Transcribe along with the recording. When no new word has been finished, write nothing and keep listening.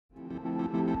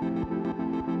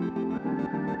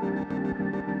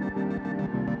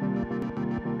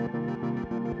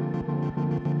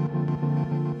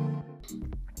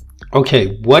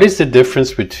Okay, what is the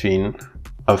difference between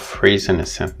a phrase and a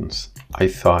sentence? I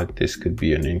thought this could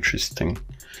be an interesting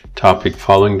topic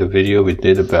following the video we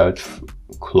did about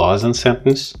clause and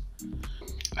sentence.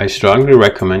 I strongly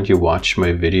recommend you watch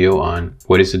my video on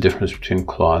what is the difference between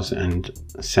clause and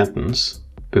sentence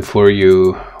before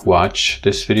you watch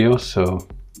this video.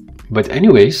 But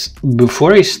anyways,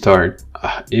 before I start,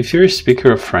 if you're a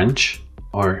speaker of French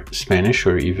or Spanish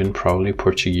or even probably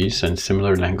Portuguese and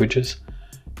similar languages,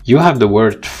 you have the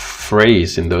word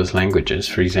phrase in those languages.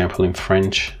 For example, in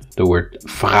French, the word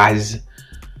phrase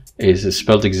is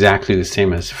spelled exactly the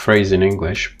same as phrase in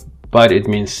English, but it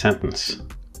means sentence.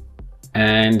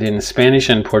 And in Spanish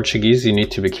and Portuguese, you need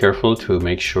to be careful to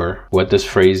make sure what does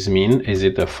phrase mean. Is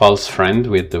it a false friend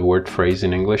with the word phrase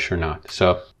in English or not?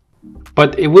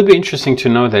 But it would be interesting to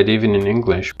know that even in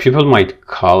English, people might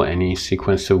call any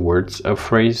sequence of words a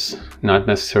phrase, not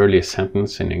necessarily a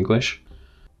sentence in English.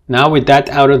 Now with that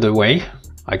out of the way,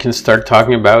 I can start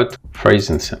talking about phrase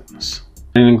and sentence.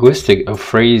 In linguistics, a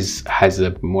phrase has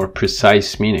a more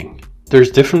precise meaning.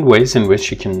 There's different ways in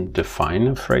which you can define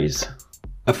a phrase.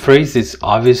 A phrase is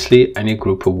obviously any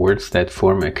group of words that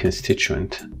form a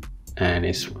constituent and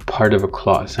is part of a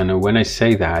clause. And when I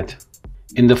say that,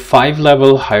 in the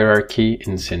 5-level hierarchy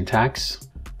in syntax,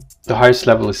 the highest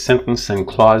level is sentence, then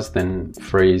clause, then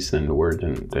phrase, then word,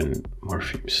 and then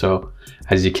morpheme. So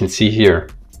as you can see here,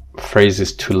 phrase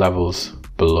is 2 levels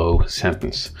below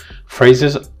sentence.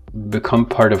 Phrases become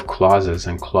part of clauses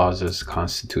and clauses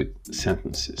constitute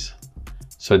sentences.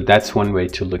 So that's one way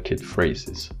to look at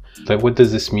phrases. But what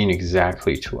does this mean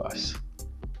exactly to us?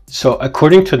 So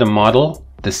according to the model,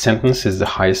 the sentence is the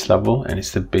highest level and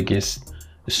it's the biggest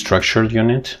structural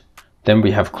unit. Then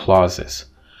we have clauses.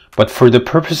 But for the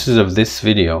purposes of this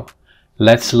video,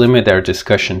 let's limit our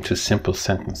discussion to simple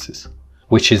sentences,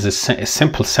 which is a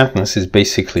simple sentence is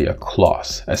basically a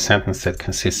clause, a sentence that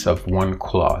consists of one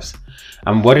clause.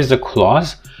 And what is a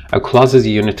clause? A clause is a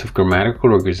unit of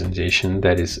grammatical organization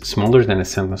that is smaller than a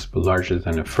sentence but larger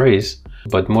than a phrase.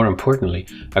 But more importantly,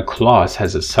 a clause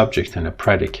has a subject and a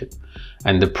predicate.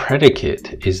 And the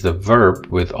predicate is the verb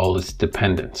with all its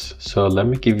dependents. So let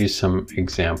me give you some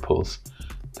examples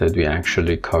that we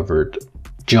actually covered.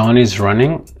 John is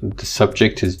running, the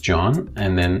subject is John,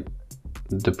 and then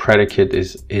the predicate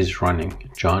is running.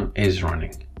 John is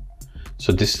running.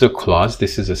 So this is a clause,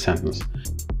 this is a sentence.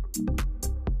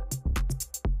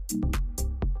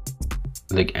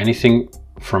 Like anything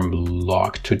from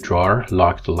lock to drawer,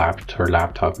 lock the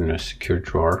laptop in a secure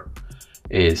drawer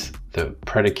is the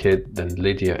predicate, then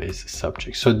Lydia is the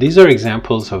subject. So these are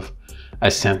examples of a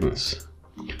sentence.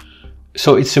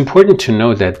 So it's important to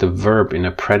know that the verb in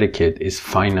a predicate is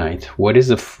finite. What is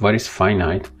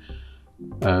finite?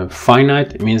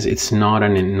 Finite means it's not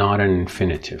an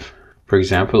infinitive. For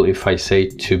example, if I say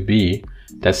to be,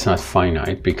 that's not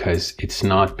finite because it's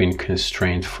not been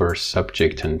constrained for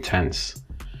subject and tense.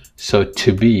 So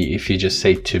to be, if you just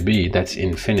say to be, that's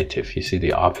infinitive. You see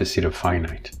the opposite of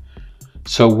finite.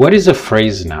 So what is a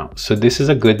phrase now? So this is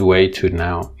a good way to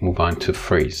now move on to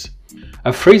phrase.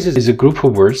 A phrase is a group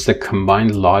of words that combine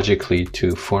logically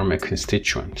to form a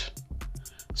constituent.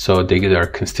 So they are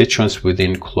constituents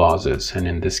within clauses, and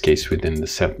in this case within the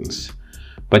sentence.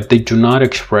 But they do not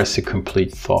express a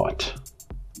complete thought.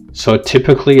 So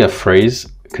typically a phrase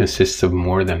consists of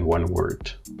more than one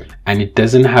word, and it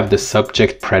doesn't have the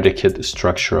subject-predicate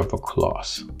structure of a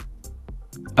clause.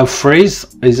 A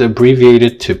phrase is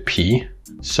abbreviated to P.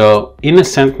 So in a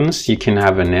sentence, you can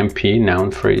have an MP, noun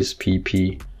phrase,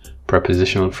 PP,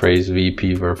 prepositional phrase,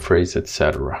 VP, verb phrase,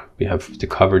 etc. We have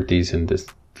covered these in the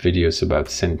videos about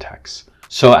syntax.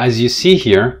 So as you see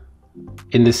here,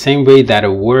 in the same way that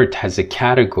a word has a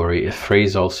category, a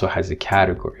phrase also has a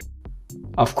category.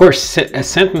 Of course, a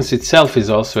sentence itself is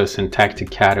also a syntactic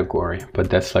category, but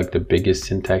that's like the biggest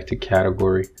syntactic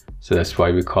category. So that's why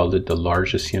we called it the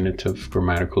largest unit of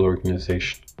grammatical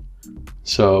organization.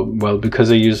 So, well,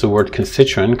 because I use the word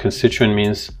constituent, constituent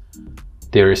means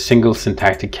they're a single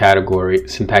syntactic category,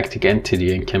 syntactic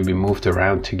entity, and can be moved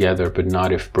around together, but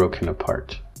not if broken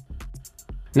apart.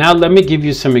 Now, let me give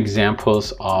you some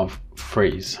examples of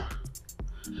phrase.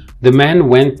 The man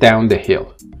went down the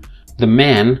hill. The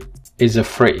man is a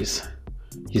phrase.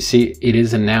 You see, it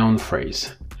is a noun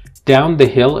phrase. Down the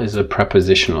hill is a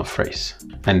prepositional phrase,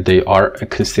 and they are a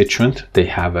constituent. They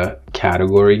have a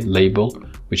category label,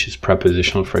 which is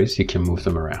prepositional phrase. You can move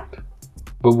them around.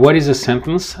 But what is a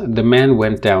sentence? The man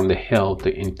went down the hill.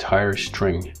 The entire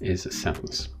string is a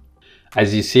sentence.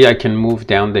 As you see, I can move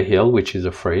down the hill, which is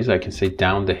a phrase. I can say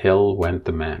down the hill went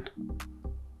the man.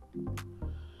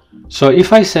 So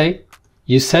if I say,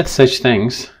 you said such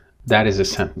things, that is a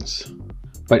sentence.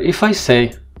 But if I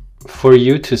say, for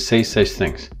you to say such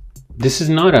things, this is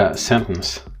not a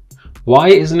sentence. Why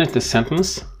isn't it a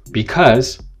sentence?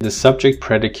 Because the subject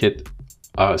predicate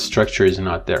structure is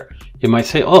not there. You might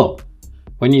say, oh,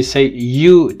 when you say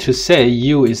you, to say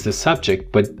you is the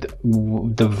subject, but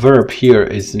the verb here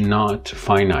is not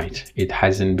finite. It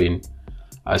hasn't been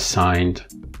assigned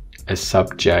a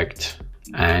subject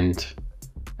and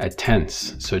a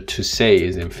tense. So to say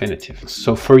is infinitive.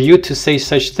 So for you to say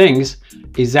such things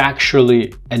is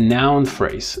actually a noun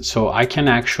phrase. So I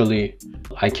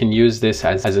can use this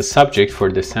as a subject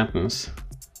for the sentence.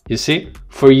 You see,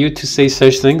 for you to say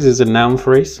such things is a noun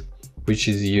phrase, which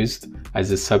is used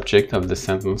as a subject of the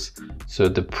sentence. So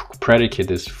the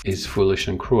predicate is foolish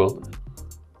and cruel.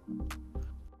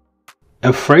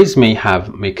 A phrase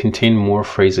may contain more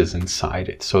phrases inside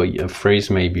it. So a phrase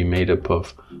may be made up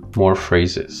of more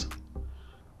phrases.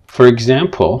 For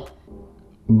example,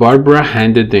 Barbara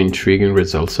handed the intriguing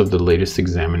results of the latest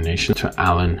examination to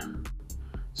Alan.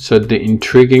 So the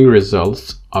intriguing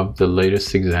results of the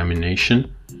latest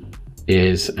examination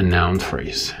is a noun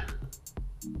phrase.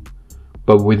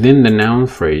 But within the noun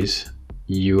phrase,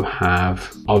 you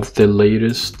have of the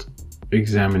latest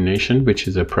examination, which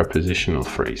is a prepositional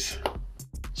phrase.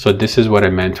 So this is what I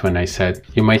meant when I said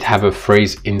you might have a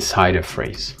phrase inside a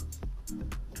phrase.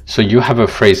 So you have a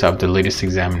phrase of the latest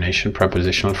examination,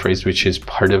 prepositional phrase, which is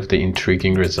part of the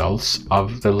intriguing results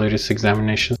of the latest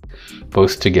examination.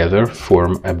 Both together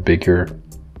form a bigger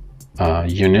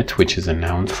unit, which is a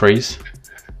noun phrase.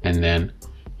 And then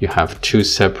you have two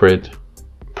separate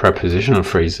prepositional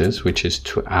phrases, which is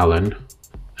to Alan,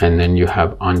 and then you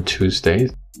have on Tuesday.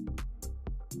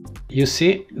 You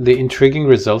see, the intriguing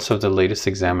results of the latest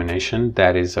examination,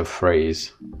 that is a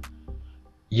phrase.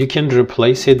 You can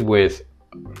replace it with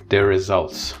the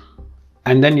results,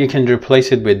 and then you can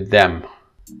replace it with them.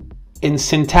 In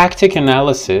syntactic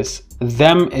analysis,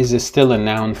 them is still a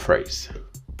noun phrase.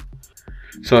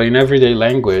 So in everyday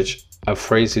language, a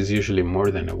phrase is usually more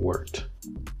than a word.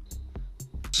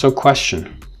 So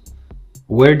question,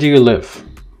 where do you live?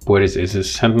 What is it a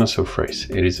sentence or phrase?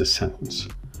 It is a sentence.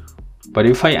 But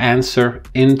if I answer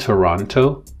in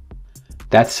Toronto,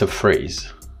 that's a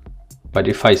phrase. But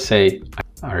if I say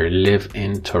I live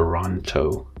in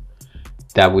Toronto,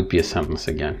 that would be a sentence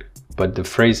again. But the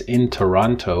phrase in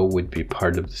Toronto would be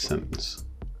part of the sentence.